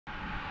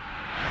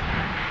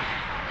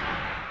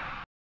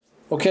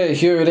Okay,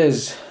 here it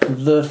is.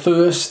 The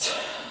first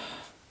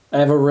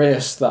ever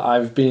race that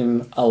I've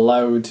been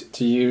allowed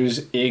to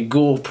use a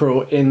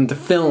GoPro in to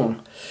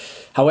film.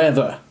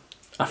 However,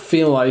 I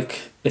feel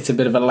like it's a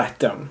bit of a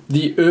letdown.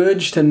 The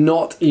urge to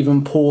not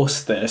even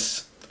post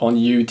this on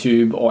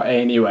YouTube or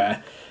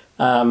anywhere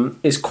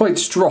is quite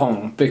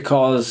strong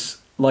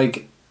because,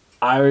 like,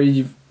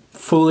 I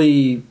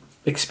fully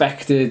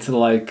expected to,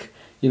 like,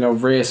 you know,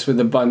 race with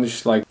a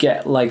bunch, like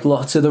get like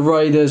lots of the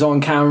riders on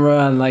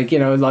camera and, like, you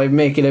know, like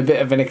make it a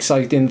bit of an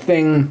exciting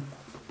thing.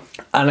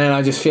 And then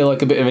I just feel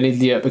like a bit of an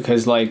idiot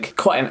because, like,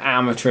 quite an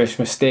amateurish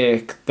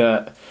mistake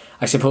that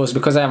I suppose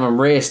because I haven't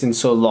raced in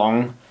so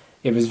long,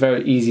 it was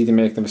very easy to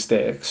make the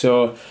mistake.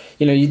 So,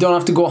 you know, you don't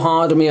have to go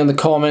hard on me on the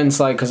comments,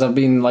 like, because I've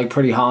been like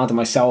pretty hard on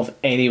myself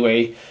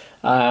anyway.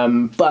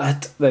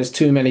 But there's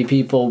too many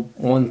people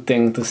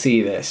wanting to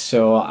see this,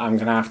 so I'm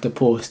gonna have to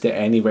post it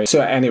anyway.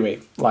 So anyway,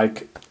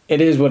 like, it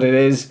is what it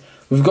is.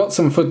 We've got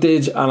some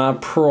footage, and I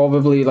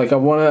probably, like, I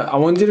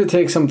want you to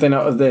take something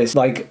out of this.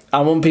 Like, I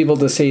want people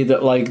to see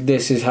that, like,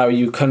 this is how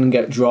you can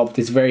get dropped.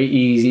 It's very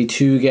easy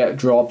to get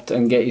dropped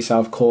and get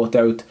yourself caught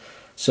out.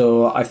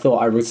 So I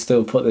thought I would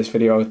still put this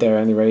video out there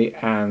anyway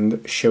and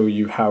show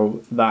you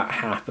how that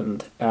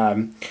happened.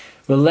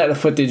 We'll let the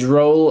footage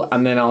roll,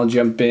 and then I'll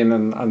jump in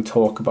and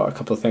talk about a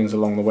couple of things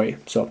along the way.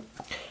 So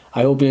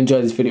I hope you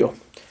enjoyed this video.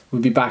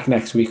 We'll be back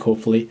next week,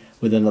 hopefully,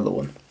 with another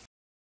one.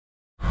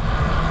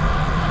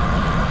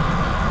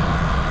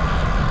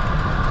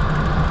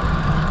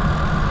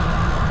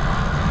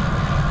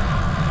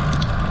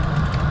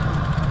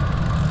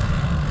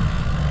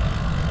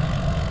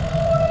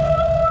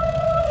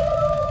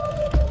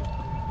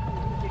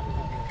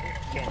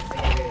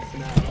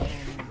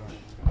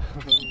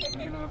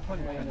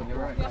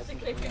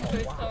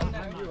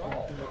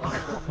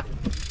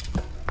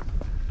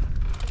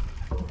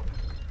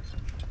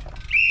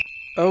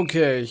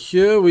 Okay,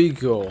 here we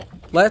go.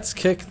 Let's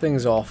kick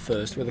things off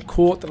first with a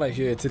quote that I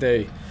heard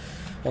today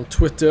on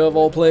Twitter, of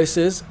all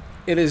places.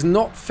 It is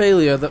not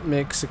failure that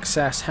makes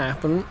success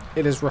happen,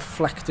 it is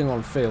reflecting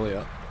on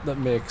failure that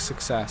makes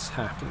success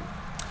happen.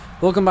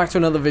 Welcome back to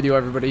another video,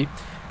 everybody,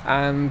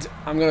 and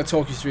I'm going to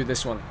talk you through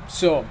this one.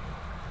 So,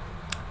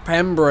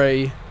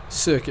 Pembrey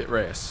circuit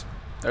race.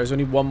 There's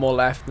only one more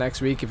left next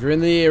week. If you're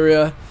in the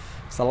area,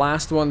 it's the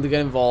last one to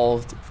get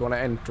involved. If you want to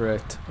enter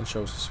it and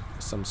show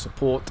some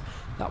support,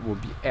 that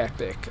would be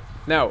epic.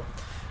 Now,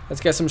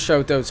 let's get some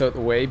shout outs out the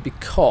way,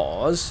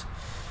 because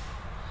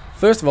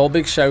first of all,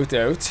 big shout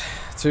out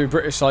to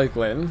British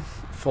Cycling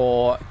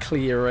for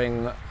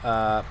clearing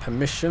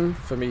permission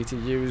for me to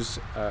use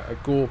a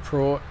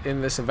GoPro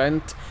in this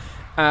event.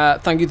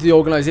 Thank you to the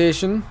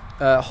organisation,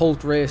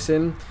 Holt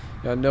Racing.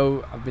 You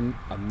know, I've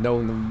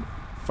known them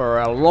for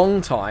a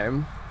long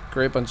time.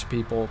 Great bunch of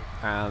people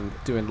and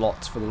doing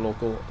lots for the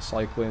local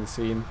cycling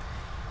scene.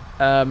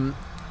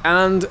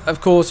 And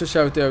of course, a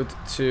shout out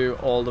to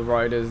all the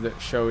riders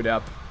that showed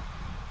up.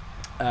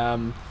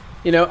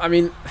 You know, I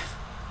mean,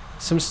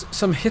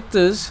 some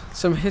hitters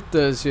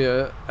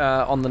here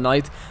on the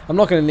night. I'm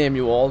not going to name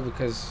you all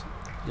because,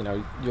 you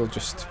know,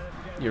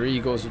 your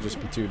egos will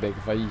just be too big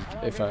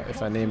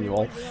if I name you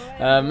all.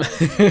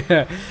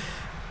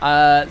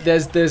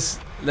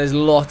 There's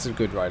lots of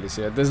good riders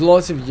here. There's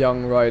lots of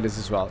young riders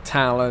as well.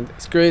 Talent.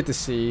 It's great to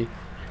see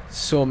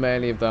so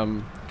many of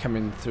them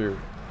coming through.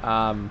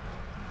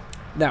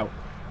 Now,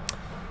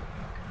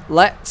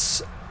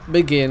 let's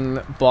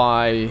begin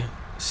by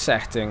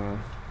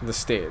setting the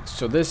stage.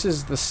 So this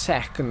is the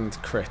second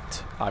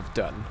crit I've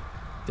done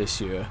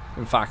this year.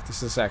 In fact, this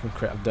is the second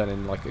crit I've done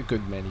in like a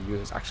good many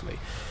years, actually.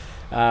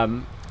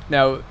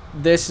 Now,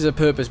 this is a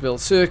purpose-built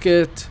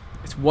circuit.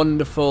 It's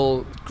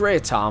wonderful,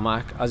 great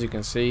tarmac, as you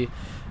can see.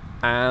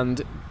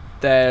 And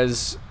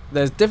there's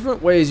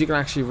different ways you can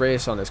actually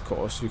race on this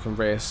course. You can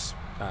race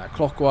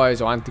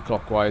clockwise or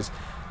anti-clockwise.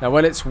 Now,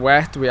 when it's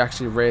wet, we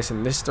actually race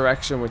in this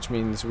direction, which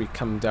means we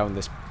come down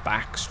this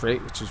back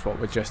straight, which is what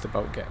we're just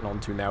about getting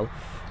onto now.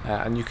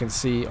 And you can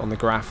see on the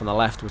graph on the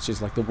left, which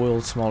is like the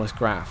world's smallest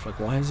graph.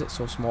 Like, why is it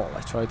so small? I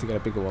tried to get a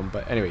bigger one,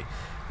 but anyway,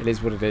 it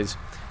is what it is.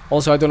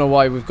 Also, I don't know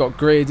why we've got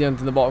gradient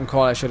in the bottom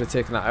corner. I should have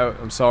taken that out.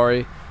 I'm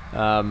sorry.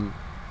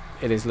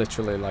 It is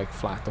literally like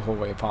flat the whole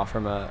way, apart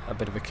from a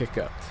bit of a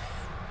kicker.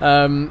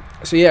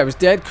 So yeah, it was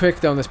dead quick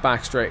down this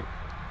back straight.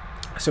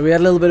 So we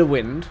had a little bit of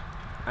wind.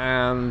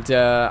 And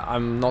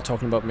I'm not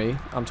talking about me,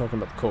 I'm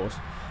talking about the course.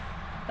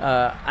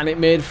 And it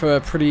made for a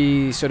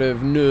pretty sort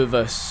of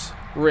nervous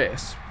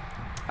race.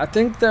 I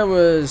think there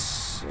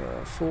was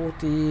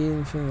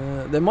 14,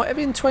 there might have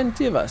been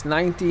 20 of us,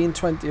 19,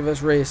 20 of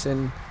us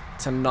racing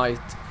tonight.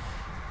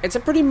 It's a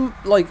pretty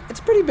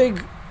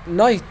big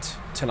night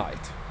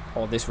tonight,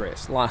 or this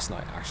race, last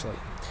night actually.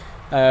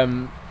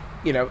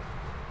 You know,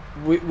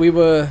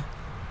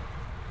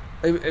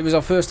 it was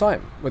our first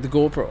time with the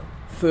GoPro.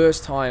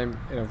 First time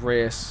in a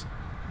race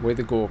with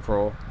a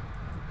GoPro,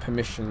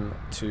 permission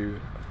to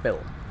film.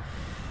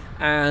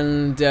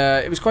 And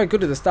it was quite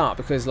good at the start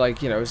because,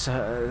 like, you know,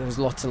 there was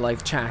lots of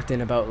like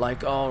chatting about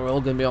like, oh, we're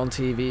all gonna be on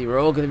TV, we're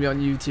all gonna be on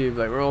YouTube,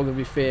 like we're all gonna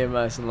be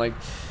famous, and like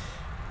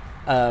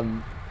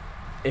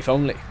if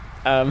only.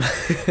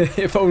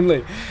 If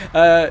only.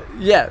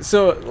 Yeah,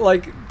 so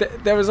like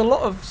there was a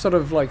lot of sort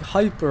of like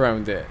hype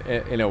around it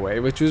in a way,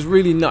 which was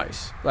really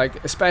nice,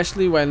 like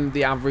especially when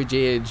the average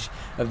age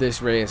of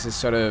this race is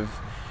sort of,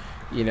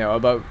 you know,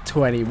 about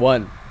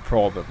 21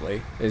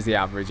 probably is the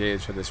average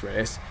age for this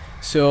race.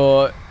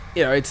 So,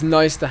 you know, it's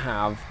nice to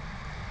have,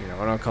 you know,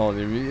 when I call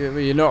you,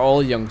 you're not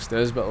all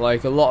youngsters, but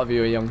like a lot of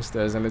you are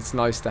youngsters, and it's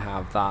nice to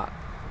have that,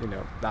 you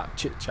know, that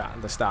chit chat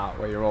at the start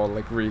where you're all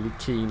like really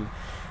keen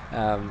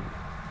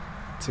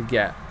to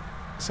get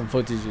some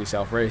footage of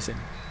yourself racing.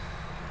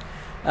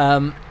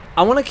 I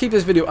want to keep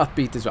this video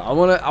upbeat as well.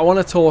 I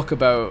want to talk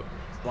about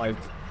like,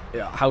 you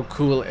know, how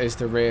cool it is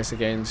to race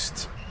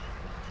against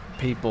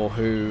people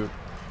who,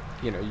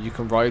 you know, you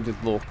can ride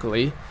with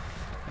locally,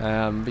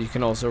 but you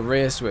can also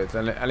race with,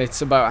 and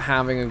it's about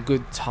having a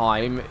good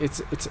time.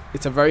 It's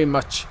very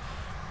much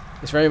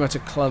a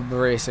club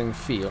racing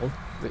feel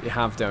that you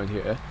have down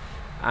here,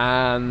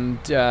 and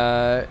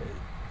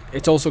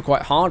it's also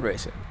quite hard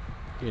racing,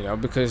 you know,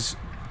 because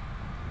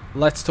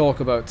let's talk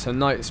about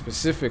tonight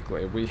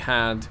specifically. We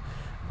had,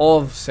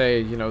 of say,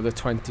 you know, the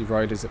 20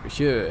 riders that were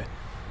here,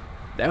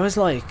 there was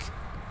like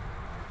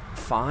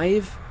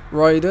 5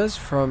 riders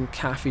from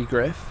Cafe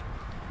Griff,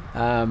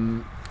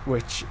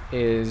 which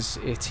is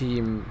a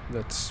team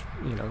that's,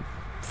 you know,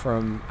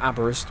 from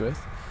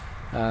Aberystwyth,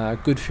 a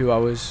good few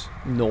hours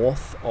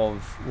north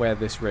of where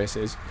this race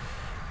is.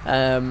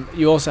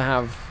 You also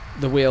have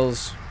the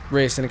Wales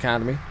Racing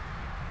Academy.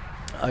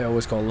 I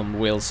always call them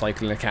Wales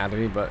Cycling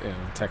Academy, but, you know,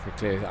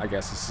 technically I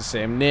guess it's the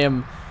same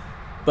name.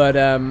 But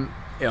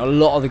you know, a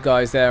lot of the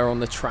guys there on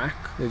the track,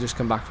 they just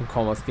come back from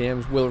Commonwealth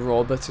Games. Will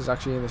Roberts is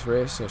actually in this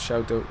race, so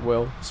shout out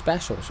Will.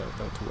 Special shout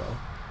out to Will.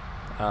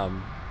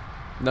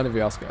 None of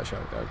you else get a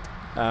shout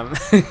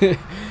out.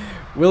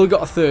 Will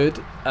got a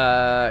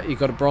 3rd. He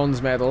got a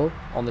bronze medal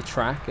on the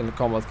track in the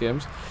Commonwealth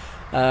Games,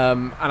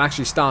 and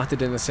actually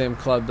started in the same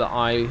club that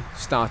I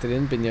started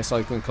in, Beic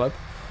Cycling Club.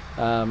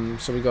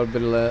 So we got a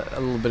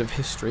little bit of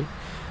history.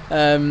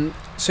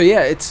 So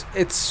yeah,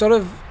 it's sort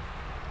of,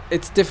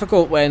 it's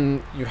difficult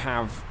when you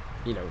have,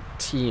 you know,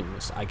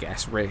 teams, I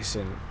guess,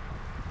 racing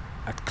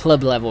at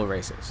club level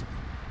races.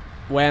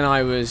 When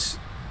I was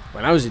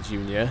a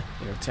junior,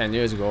 you know, 10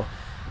 years ago,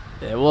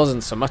 there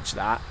wasn't so much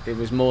that. It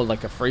was more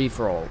like a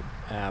free-for-all,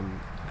 and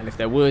if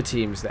there were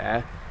teams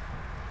there,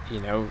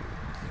 you know,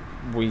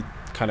 we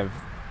kind of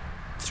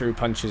threw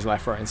punches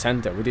left, right and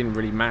centre. We didn't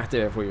really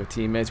matter if we were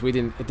teammates. It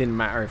didn't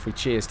matter if we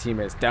chased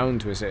teammates down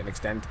to a certain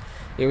extent.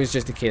 It was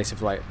just a case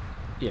of like,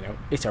 you know,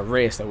 it's a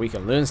race that we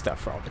can learn stuff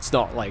from. It's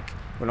not like,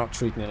 we're not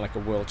treating it like a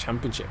world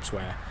championships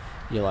where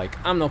you're like,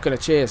 I'm not going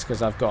to chase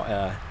because I've got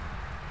a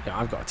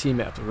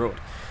teammate up the road.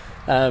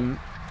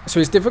 So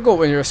it's difficult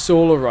when you're a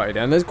solo rider,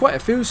 and there's quite a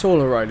few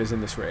solo riders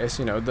in this race,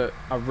 you know, that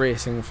are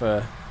racing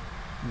for,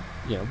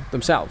 you know,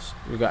 themselves.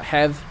 We've got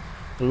Hev,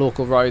 the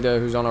local rider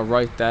who's on our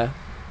right there,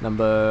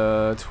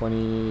 number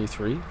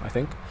 23, I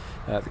think.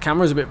 The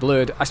camera's a bit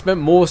blurred. I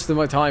spent most of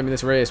my time in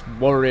this race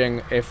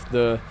worrying if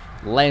the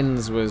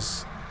lens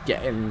was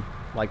getting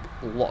like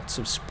lots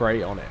of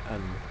spray on it,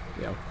 and,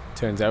 you know,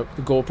 turns out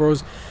the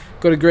GoPro's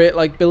got a great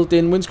like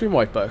built-in windscreen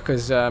wiper,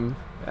 because it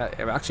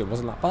actually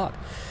wasn't that bad.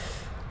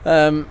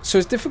 So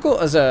it's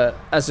difficult as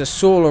a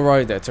solo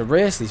rider to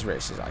race these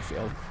races, I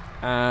feel,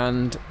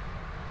 and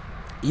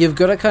you've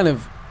got to kind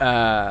of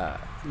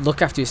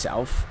look after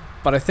yourself,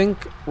 but I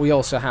think we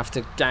also have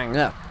to gang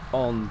up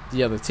on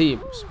the other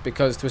teams,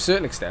 because to a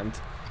certain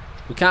extent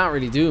we can't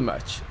really do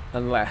much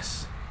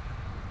unless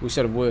we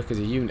sort of work as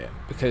a unit,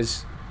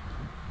 because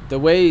the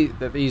way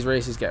that these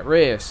races get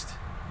raced,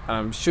 and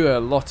I'm sure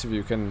lots of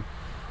you can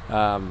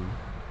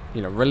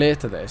you know,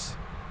 relate to this,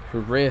 who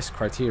race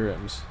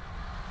criteriums,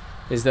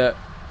 is that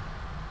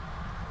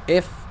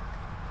if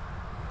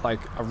like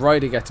a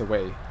rider gets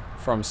away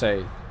from,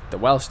 say, the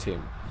Welsh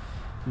team,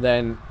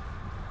 then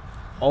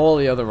all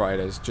the other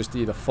riders just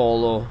either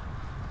follow,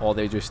 or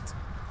they just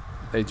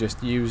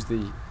use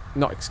the,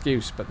 not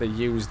excuse, but they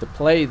use the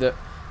play that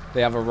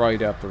they have a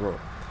rider up the road.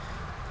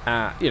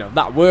 You know,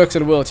 that works at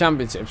the World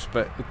Championships,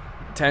 but it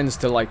tends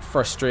to like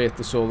frustrate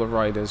the solo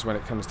riders when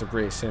it comes to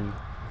racing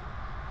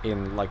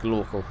in like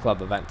local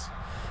club events,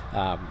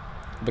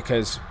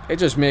 because it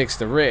just makes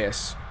the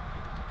race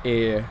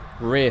a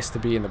race to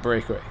be in the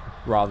breakaway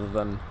rather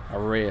than a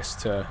race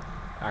to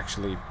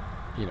actually,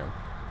 you know,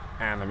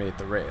 animate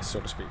the race, so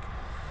to speak.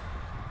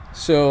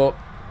 So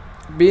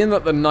being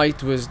that the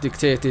night was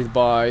dictated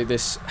by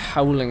this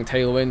howling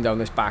tailwind down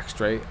this back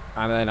straight,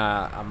 and then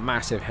a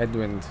massive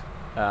headwind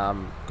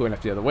going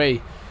up the other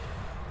way,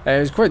 it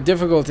was quite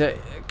difficult to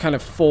kind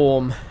of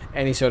form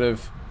any sort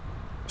of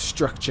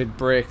structured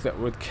break that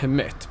would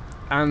commit.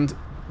 And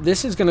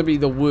this is going to be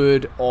the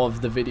word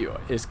of the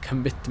video, is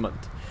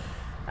commitment.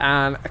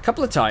 And a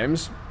couple of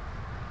times,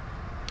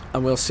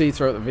 and we'll see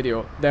throughout the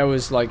video, there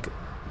was like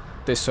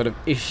this sort of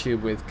issue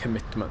with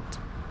commitment,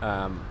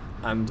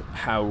 and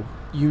how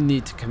you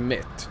need to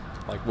commit,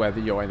 like whether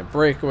you're in a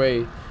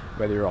breakaway,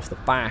 whether you're off the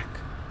back,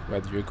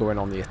 whether you're going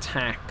on the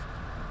attack.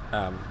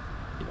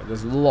 You know,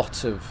 there's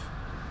lots of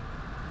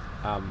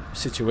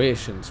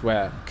situations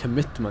where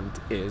commitment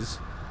is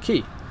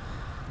key.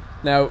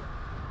 Now,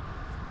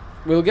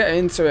 we'll get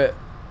into it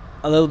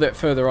a little bit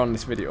further on in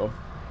this video.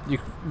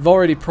 You've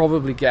already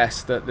probably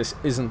guessed that this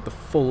isn't the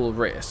full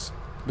race,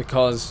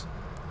 because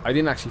I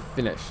didn't actually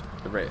finish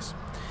the race.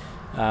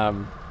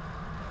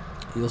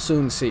 You'll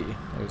soon see.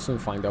 You'll soon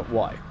find out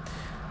why.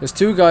 There's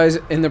two guys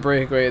in the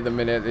breakaway at the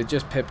minute. They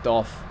just pipped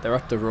off. They're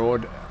up the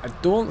road. I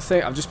don't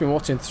think... I've just been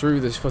watching through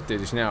this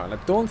footage now, and I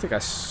don't think I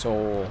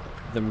saw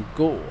them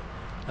go.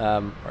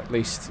 Or at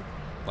least,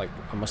 like,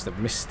 I must have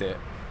missed it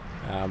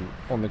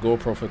on the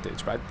GoPro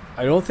footage. But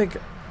I don't think...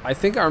 I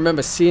think I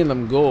remember seeing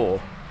them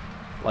go,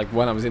 like,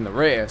 when I was in the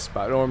race,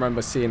 but I don't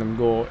remember seeing them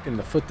go in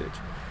the footage.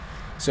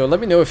 So let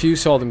me know if you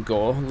saw them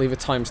go. Leave a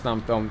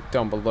timestamp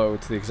down below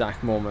to the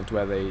exact moment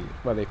where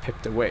they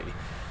pipped away.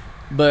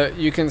 But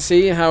you can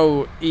see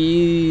how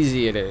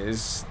easy it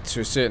is,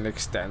 to a certain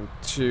extent,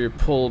 to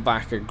pull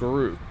back a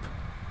group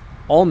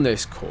on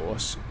this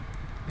course,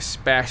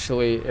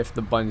 especially if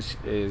the bunch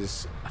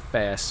is a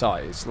fair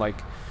size,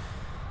 like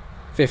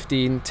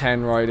 10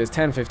 riders,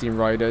 10-15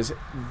 riders.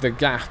 The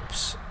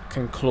gaps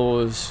can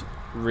close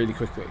really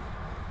quickly.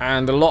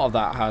 And a lot of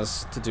that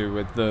has to do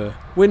with the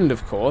wind,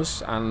 of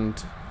course,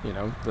 and, you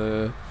know,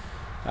 the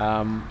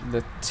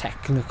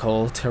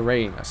technical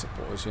terrain, I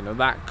suppose. You know,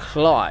 that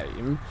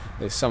climb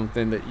is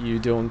something that you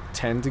don't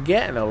tend to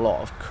get in a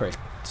lot of crit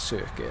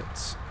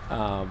circuits,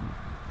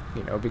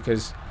 you know,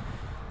 because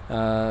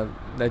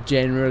they're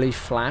generally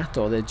flat,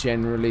 or they're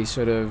generally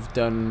sort of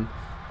done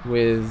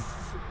with,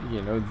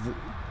 you know,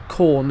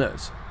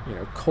 corners. You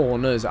know,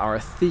 corners are a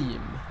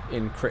theme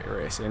in crit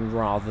racing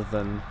rather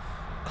than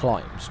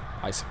climbs,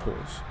 I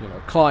suppose. You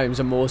know, climbs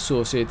are more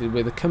associated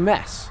with a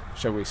kermesse,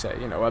 shall we say,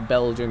 you know, a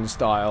Belgian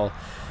style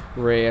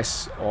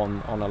race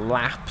on a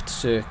lapped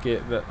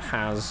circuit that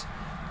has,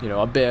 you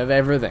know, a bit of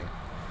everything.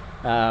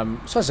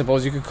 So I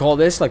suppose you could call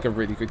this like a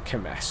really good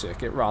kermesse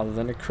circuit rather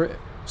than a crit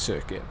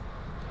circuit.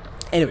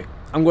 Anyway,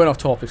 I'm going off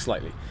topic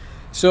slightly.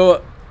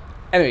 So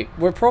anyway,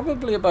 we're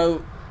probably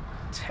about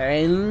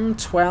 10,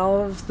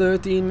 12,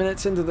 13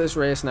 minutes into this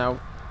race now,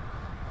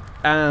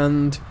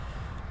 and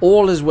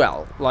all is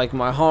well. Like,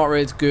 my heart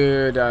rate's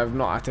good. I've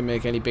not had to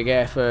make any big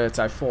efforts.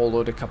 I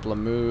followed a couple of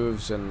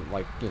moves and,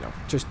 like, you know,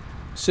 just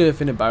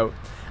surfing about.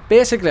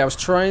 Basically, I was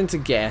trying to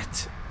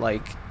get,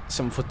 like,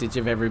 some footage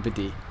of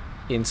everybody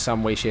in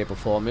some way, shape or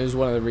form. It was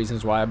one of the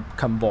reasons why I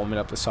come bombing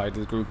up the side of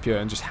the group here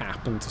and just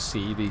happened to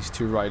see these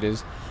two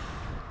riders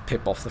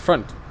pip off the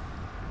front.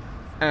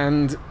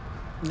 And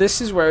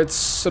this is where it's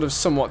sort of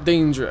somewhat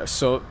dangerous.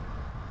 So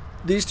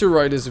these two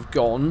riders have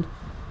gone.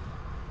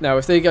 Now,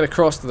 if they get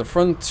across to the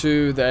front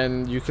too,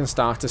 then you can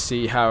start to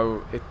see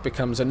how it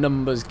becomes a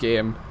numbers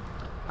game.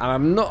 And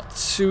I'm not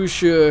too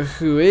sure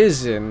who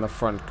is in the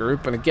front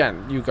group. And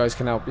again, you guys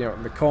can help me out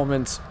in the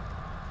comments,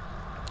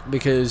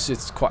 because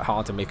it's quite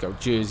hard to make out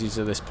jerseys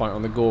at this point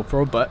on the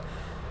GoPro. But,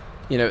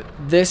 you know,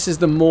 this is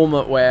the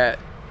moment where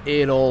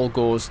it all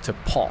goes to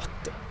pot.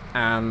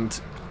 And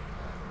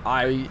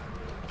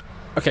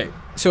okay,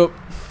 so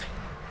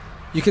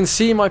you can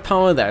see my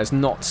power there is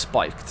not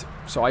spiked.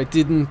 So I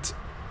didn't...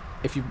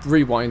 If you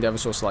rewind ever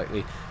so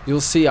slightly,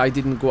 you'll see I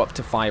didn't go up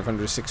to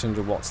 500,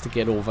 600 watts to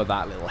get over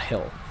that little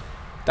hill.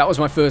 That was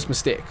my first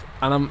mistake.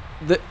 And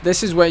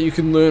this is where you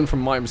can learn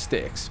from my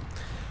mistakes.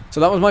 So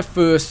that was my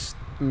first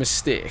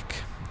mistake.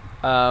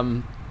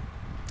 The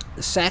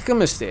second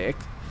mistake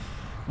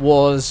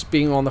was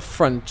being on the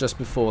front just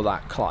before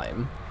that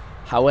climb.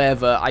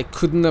 However, I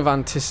couldn't have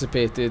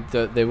anticipated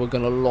that they were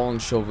going to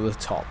launch over the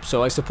top.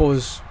 So I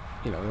suppose,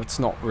 you know, it's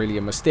not really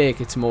a mistake.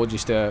 It's more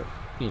just a,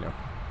 you know...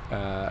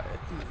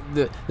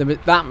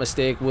 that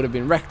mistake would have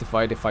been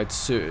rectified if I'd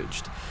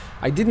surged.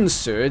 I didn't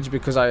surge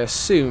because I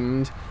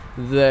assumed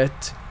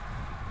that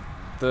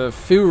the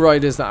few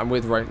riders that I'm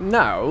with right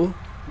now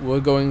were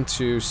going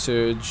to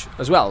surge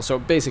as well. So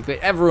basically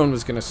everyone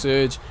was going to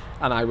surge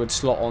and I would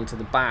slot onto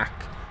the back.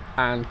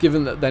 And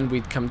given that then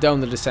we'd come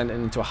down the descent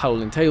and into a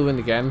howling tailwind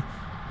again,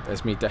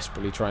 there's me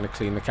desperately trying to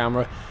clean the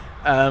camera,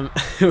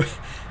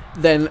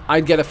 then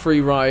I'd get a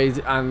free ride,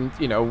 and,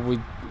 you know,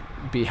 we'd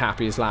be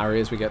happy as Larry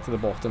as we get to the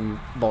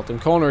bottom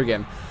corner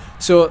again.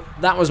 So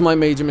that was my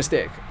major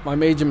mistake. My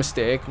major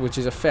mistake, which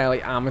is a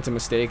fairly amateur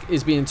mistake,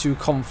 is being too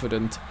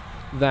confident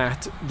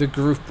that the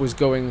group was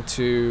going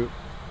to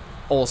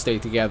all stay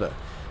together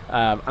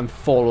and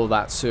follow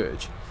that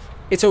surge.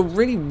 It's a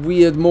really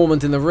weird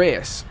moment in the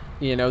race.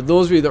 You know,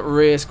 those of you that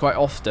race quite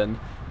often,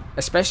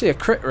 especially a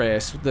crit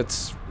race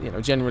that's, you know,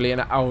 generally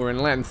an hour in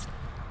length,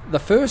 the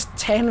first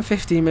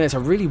 10-15 minutes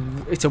are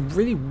it's a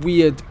really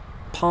weird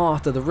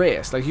part of the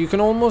race. Like, you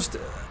can almost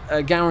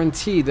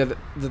guarantee that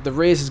the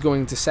race is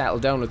going to settle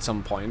down at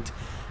some point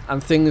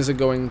and things are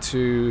going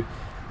to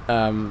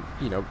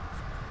you know,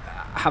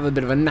 have a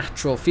bit of a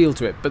natural feel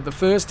to it. But the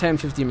first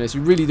 10-15 minutes,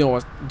 you really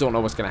don't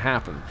know what's going to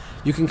happen.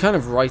 You can kind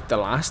of write the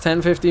last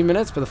 10-15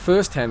 minutes, but the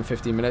first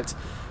 10-15 minutes,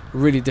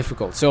 really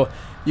difficult. So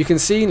you can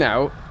see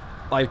now,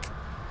 like,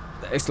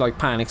 it's like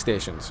panic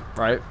stations,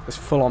 right? It's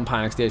full-on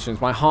panic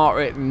stations. My heart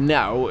rate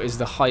now is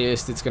the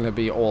highest it's going to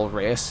be all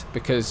race,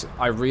 because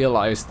I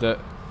realized that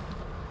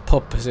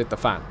poop has hit the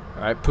fan,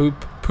 right?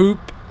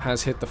 Poop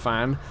has hit the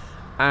fan,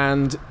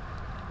 and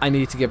I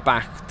need to get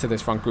back to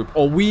this front group,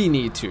 or we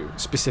need to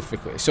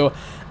specifically. So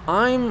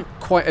I'm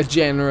quite a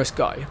generous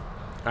guy,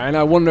 and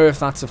I wonder if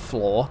that's a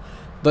flaw,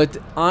 but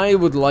I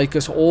would like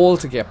us all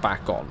to get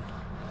back on,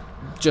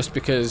 just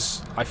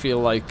because I feel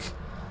like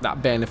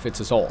that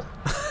benefits us all.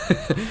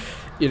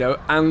 You know,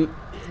 and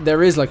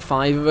there is like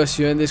 5 of us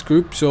here in this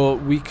group, so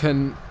we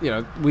can, you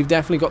know, we've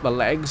definitely got the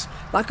legs.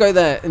 That guy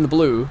there in the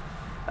blue,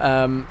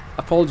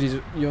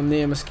 apologies, your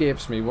name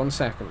escapes me, 1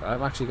 second,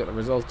 I've actually got the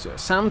results here.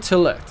 Sam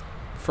Tillett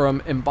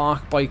from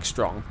Embark Bike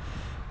Strong.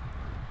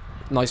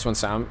 Nice one,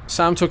 Sam.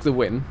 Sam took the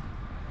win.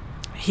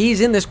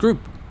 He's in this group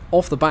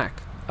off the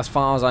back, as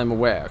far as I'm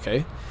aware,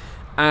 okay?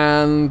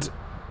 And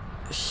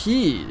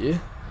he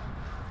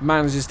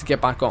manages to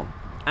get back on,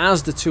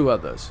 as the 2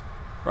 others,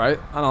 right?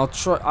 And I'll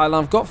try, and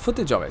I've got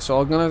footage of it, so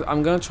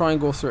I'm gonna try and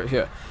go through it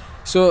here.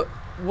 So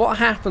what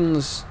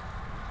happens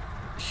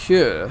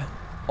here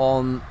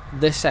on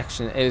this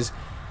section is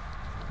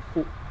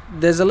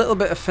there's a little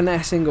bit of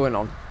finessing going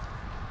on,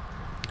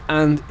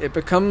 and it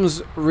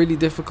becomes really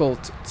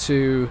difficult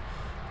to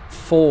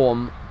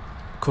form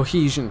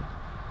cohesion.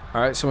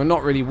 All right, so we're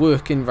not really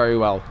working very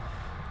well,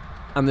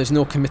 and there's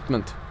no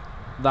commitment.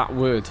 That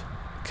word,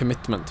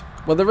 commitment.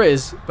 Well, there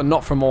is, but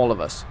not from all of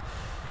us.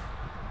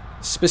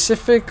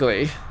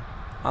 Specifically,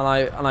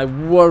 and I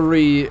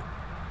worry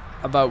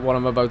about what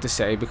I'm about to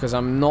say, because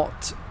I'm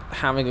not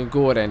having a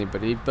go at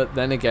anybody, but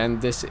then again,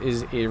 this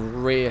is a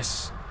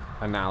race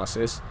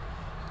analysis.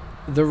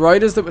 The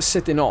riders that were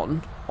sitting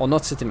on, or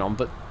not sitting on,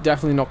 but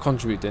definitely not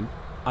contributing,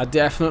 are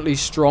definitely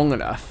strong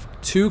enough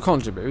to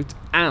contribute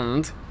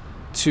and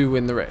to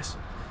win the race.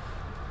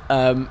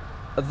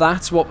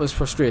 That's what was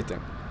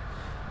frustrating.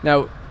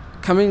 Now,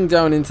 coming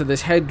down into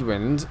this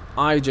headwind,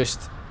 I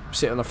just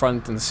sit on the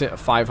front and sit at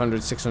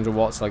 500, 600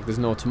 watts like there's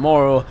no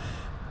tomorrow.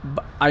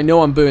 But I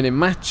know I'm burning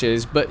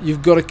matches, but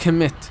you've got to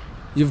commit.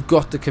 You've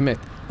got to commit.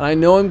 And I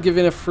know I'm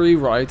giving a free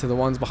ride to the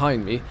ones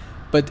behind me,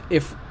 but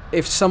if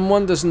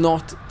someone does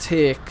not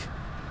take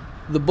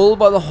the bull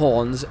by the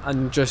horns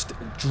and just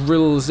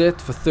drills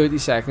it for 30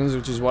 seconds,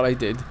 which is what I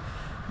did,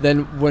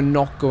 then we're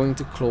not going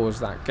to close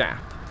that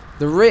gap.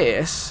 The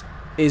race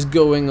is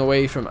going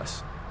away from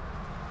us.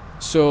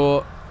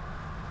 So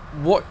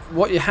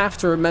what you have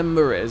to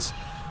remember is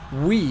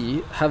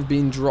we have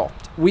been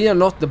dropped. We are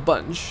not the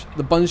bunch.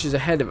 The bunch is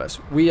ahead of us.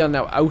 We are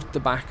now out the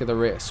back of the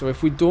race. So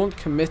if we don't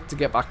commit to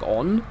get back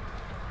on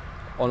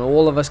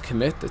all of us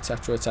commit,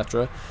 etc.,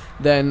 etc.,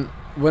 then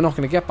we're not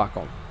going to get back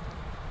on.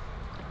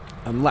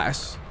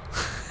 Unless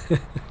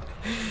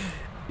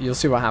you'll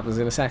see what happens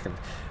in a second.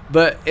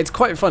 But it's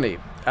quite funny.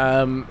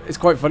 It's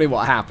quite funny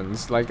what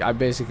happens. Like, I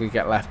basically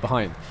get left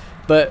behind.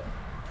 But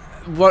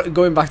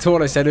going back to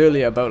what I said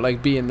earlier about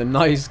like being the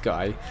nice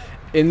guy,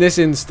 in this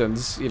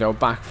instance, you know,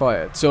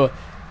 backfired. So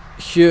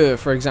here,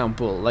 for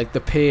example, like the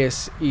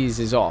pace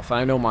eases off.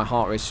 I know my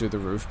heart rate's through the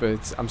roof,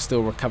 but I'm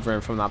still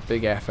recovering from that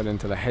big effort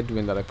into the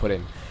headwind that I put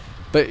in.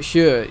 But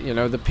here, you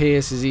know, the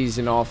pace is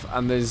easing off,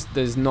 and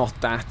there's not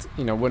that,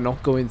 you know, we're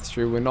not going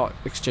through, we're not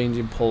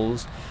exchanging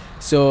pulls.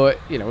 So,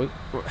 you know,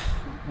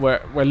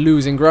 we're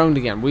losing ground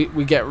again.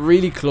 We get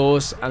really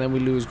close and then we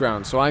lose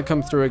ground. So I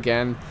come through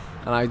again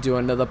and I do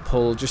another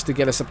pull just to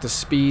get us up to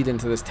speed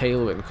into this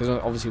tailwind, because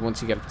obviously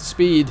once you get up to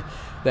speed,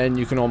 then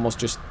you can almost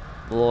just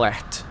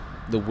let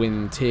the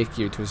wind take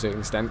you to a certain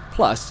extent.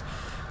 Plus,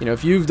 you know,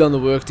 if you've done the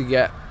work to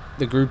get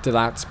the group to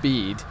that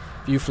speed,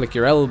 if you flick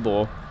your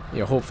elbow, you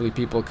know, hopefully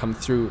people come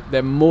through.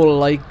 They're more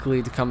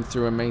likely to come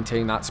through and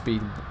maintain that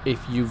speed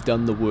if you've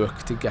done the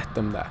work to get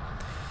them there.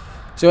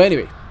 So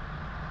anyway,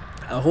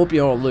 I hope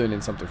you're all learning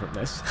something from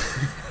this,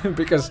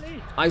 because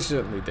I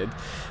certainly did.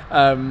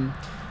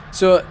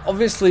 So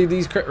obviously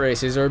these crit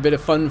races are a bit of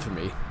fun for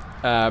me,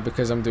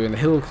 because I'm doing the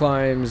hill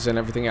climbs and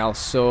everything else.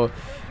 So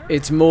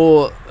it's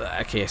more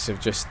a case of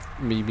just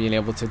me being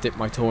able to dip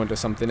my toe into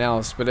something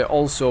else. But it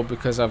also,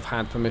 because I've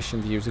had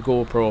permission to use a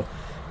GoPro,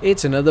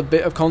 it's another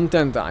bit of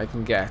content that I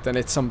can get, and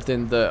it's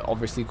something that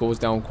obviously goes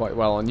down quite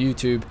well on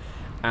YouTube,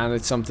 and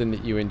it's something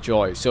that you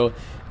enjoy. So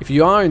if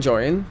you are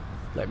enjoying,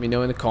 let me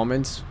know in the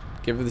comments.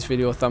 Give this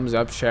video a thumbs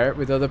up, share it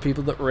with other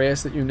people that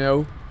race that you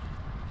know,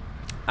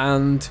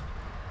 and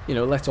you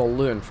know, let's all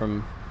learn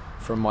from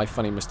my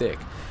funny mistake.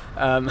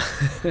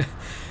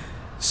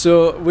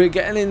 So we're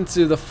getting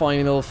into the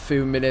final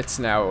few minutes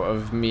now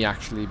of me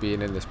actually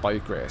being in this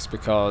bike race,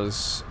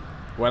 because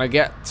when I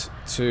get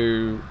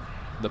to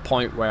the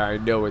point where I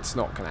know it's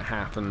not going to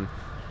happen,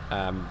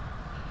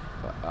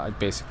 I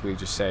basically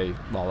just say,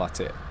 well, that's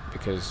it,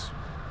 because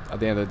at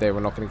the end of the day we're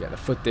not going to get the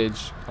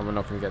footage and we're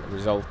not going to get the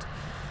result.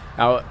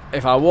 Now,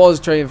 if I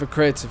was training for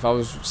crits, if I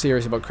was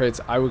serious about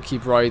crits, I would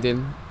keep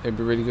riding. It'd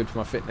be really good for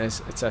my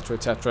fitness, etc.,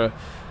 etc.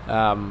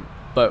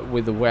 But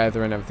with the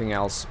weather and everything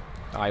else,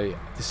 I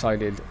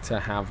decided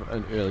to have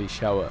an early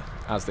shower,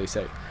 as they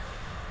say.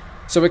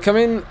 So we're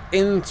coming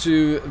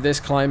into this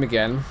climb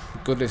again.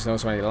 goodness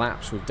knows how many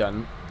laps we've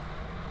done.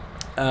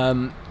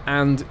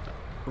 And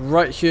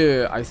right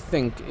here, I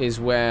think, is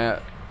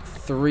where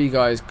 3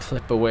 guys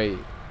clip away.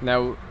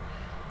 Now,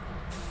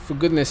 for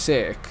goodness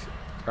sake,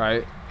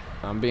 right,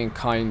 I'm being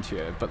kind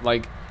here, but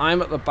like,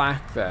 I'm at the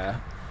back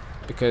there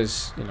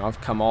because, you know,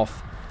 I've come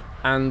off,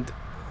 and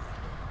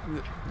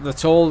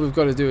that's all we've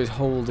got to do is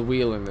hold the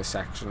wheel in this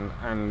section,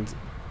 and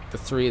the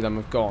 3 of them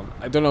have gone.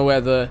 I don't know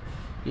whether,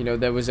 you know,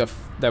 there was a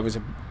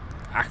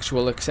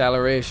actual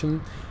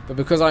acceleration, but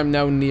because I'm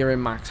now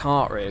nearing max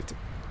heart rate,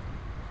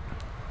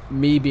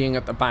 me being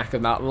at the back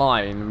of that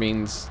line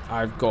means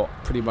I've got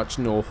pretty much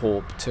no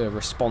hope to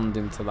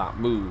responding to that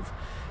move,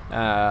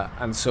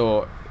 and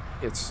so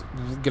it's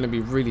going to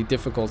be really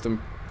difficult and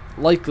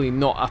likely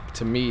not up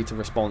to me to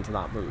respond to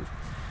that move.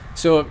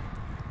 So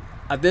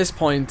at this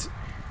point,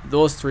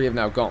 those 3 have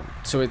now gone,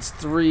 so it's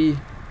 3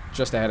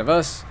 just ahead of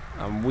us,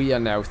 and we are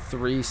now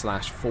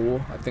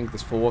 3/4. I think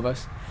there's 4 of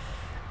us,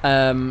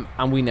 and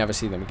we never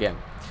see them again.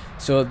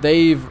 So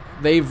they've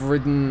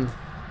ridden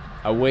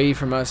away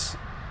from us,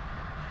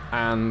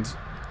 and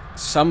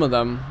some of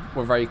them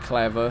were very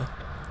clever,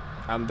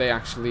 and they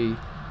actually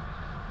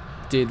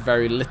did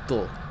very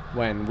little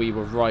when we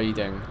were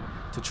riding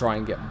to try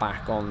and get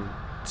back on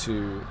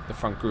to the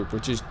front group,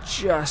 which has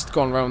just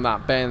gone around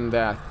that bend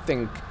there. I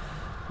think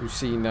we've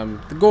seen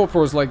the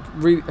GoPro is like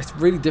it's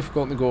really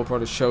difficult in the GoPro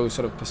to show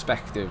sort of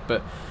perspective,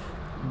 but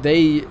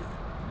they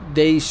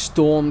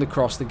stormed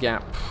across the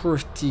gap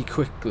pretty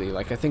quickly.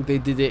 Like, I think they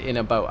did it in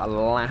about a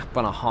lap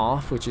and a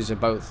half, which is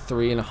about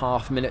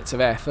 3.5 minutes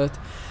of effort.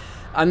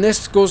 And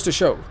this goes to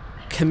show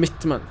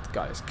commitment,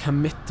 guys.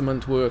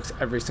 Commitment works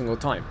every single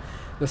time.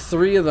 The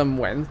 3 of them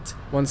went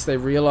once they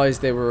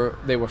realized they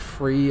were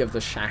free of the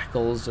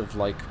shackles of,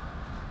 like,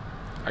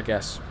 I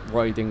guess,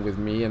 riding with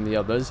me and the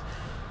others.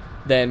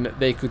 Then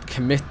they could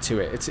commit to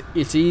it.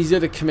 It's easier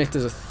to commit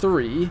as a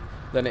 3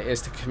 than it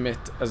is to commit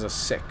as a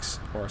 6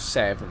 or a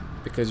 7,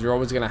 because you're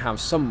always going to have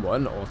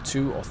someone or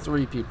 2 or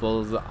 3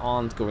 people that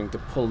aren't going to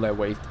pull their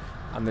weight,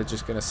 and they're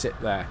just going to sit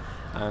there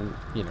and,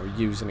 you know,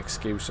 use an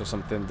excuse or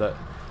something that,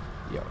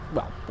 you know,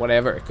 well,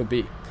 whatever it could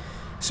be.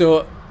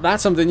 So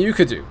that's something you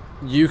could do.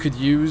 You could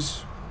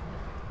use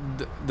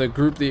the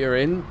group that you're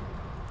in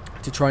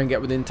to try and get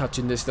within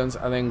touching distance,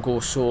 and then go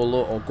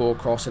solo or go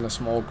across in a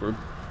small group.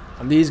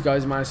 And these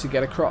guys managed to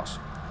get across,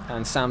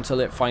 and Sam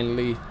Tillett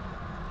finally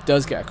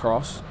does get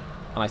across,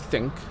 and I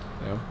think,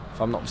 you know, if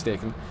I'm not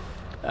mistaken,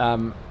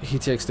 he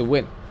takes the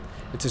win.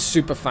 It's a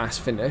super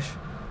fast finish,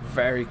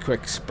 very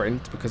quick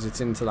sprint because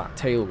it's into that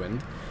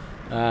tailwind,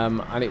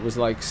 and it was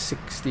like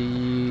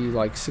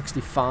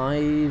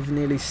 65,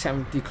 nearly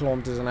 70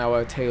 kilometers an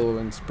hour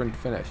tailwind sprint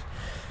finish.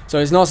 So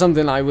it's not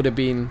something I would have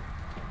been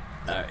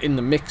in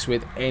the mix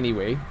with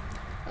anyway,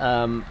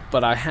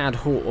 but I had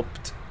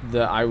hoped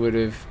that I would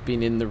have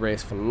been in the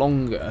race for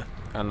longer,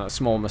 and a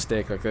small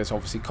mistake like this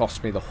obviously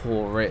cost me the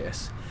whole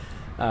race.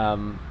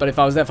 But if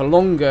I was there for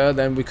longer,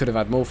 then we could have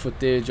had more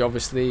footage.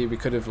 Obviously, we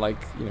could have,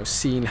 like, you know,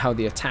 seen how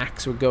the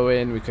attacks were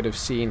going. We could have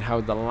seen how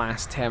the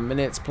last 10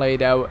 minutes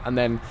played out, and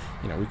then,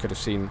 you know, we could have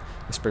seen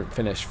the sprint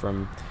finish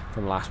from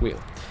last wheel.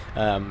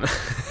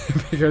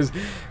 Because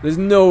there's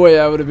no way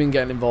I would have been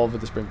getting involved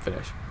with the sprint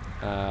finish,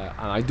 and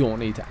I don't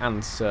need to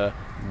answer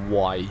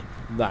why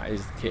that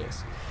is the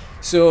case.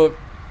 So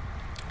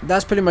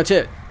that's pretty much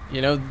it,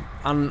 you know.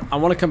 And I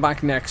want to come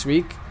back next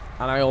week,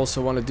 and I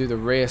also want to do the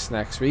race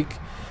next week.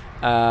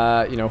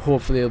 You know,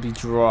 hopefully it'll be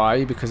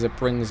dry because it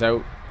brings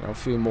out, you know, a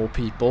few more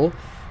people,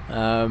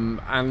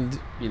 and,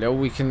 you know,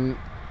 we can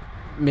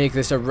make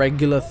this a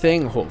regular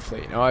thing.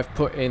 Hopefully, you know, I've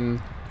put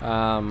in,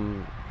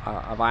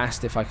 I've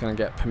asked if I can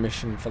get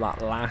permission for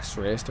that last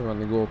race to run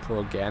the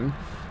GoPro again,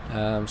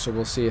 so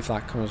we'll see if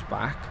that comes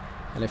back,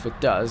 and if it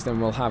does, then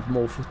we'll have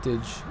more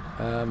footage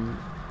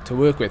to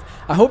work with.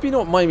 I hope you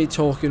don't mind me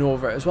talking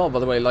over it as well, by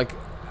the way. Like,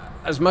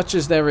 as much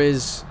as there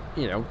is,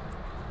 you know,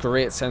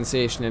 great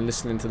sensation in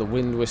listening to the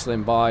wind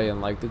whistling by,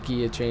 and like the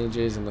gear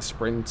changes and the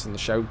sprints and the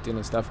shouting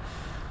and stuff,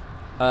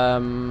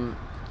 I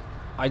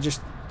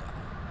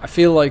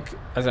feel like,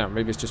 I don't know,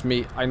 maybe it's just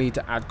me, I need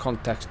to add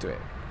context to it,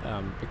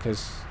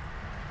 because,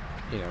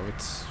 you know,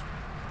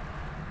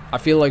 I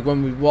feel like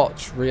when we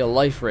watch real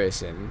life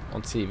racing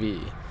on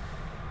TV,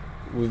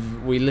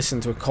 we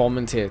listen to a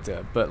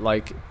commentator, but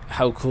like,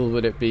 how cool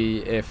would it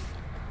be if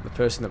the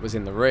person that was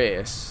in the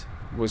race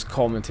was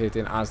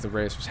commentating as the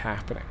race was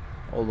happening?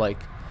 Or, like,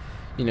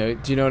 you know,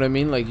 do you know what I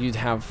mean? Like, you'd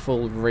have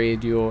full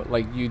radio,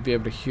 like, you'd be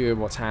able to hear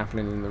what's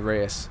happening in the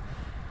race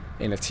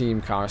in a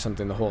team car or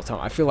something the whole time.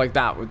 I feel like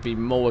that would be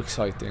more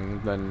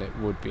exciting than it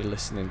would be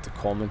listening to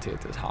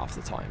commentators half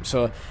the time.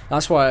 So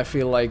that's why I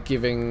feel like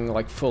giving,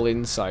 like, full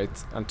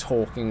insight and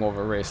talking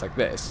over a race like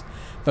this,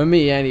 for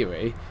me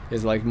anyway,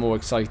 is like more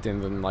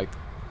exciting than, like,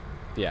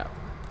 yeah,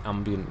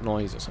 ambient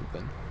noise or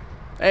something.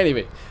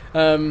 Anyway,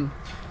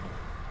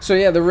 so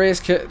yeah, the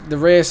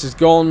race is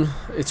gone,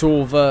 it's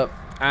over,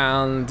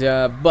 and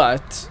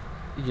but,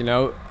 you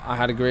know, I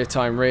had a great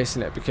time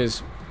racing it,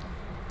 because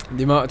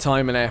the amount of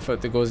time and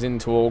effort that goes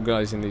into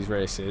organising these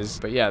races.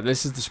 But yeah,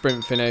 this is the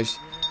sprint finish.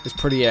 It's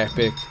pretty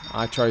epic.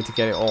 I tried to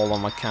get it all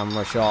on my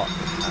camera shot,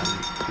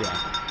 and yeah,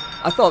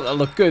 I thought that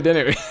looked good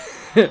anyway.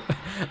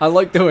 I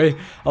like the way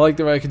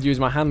I could use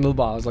my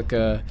handlebars like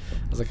a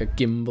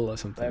gimbal or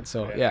something.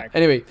 So yeah.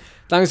 Anyway,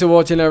 thanks for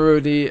watching,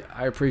 everybody.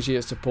 I appreciate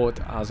your support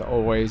as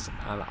always,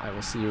 and I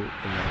will see you in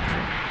the next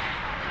one.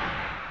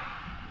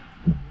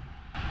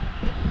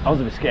 That was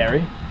a bit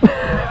scary.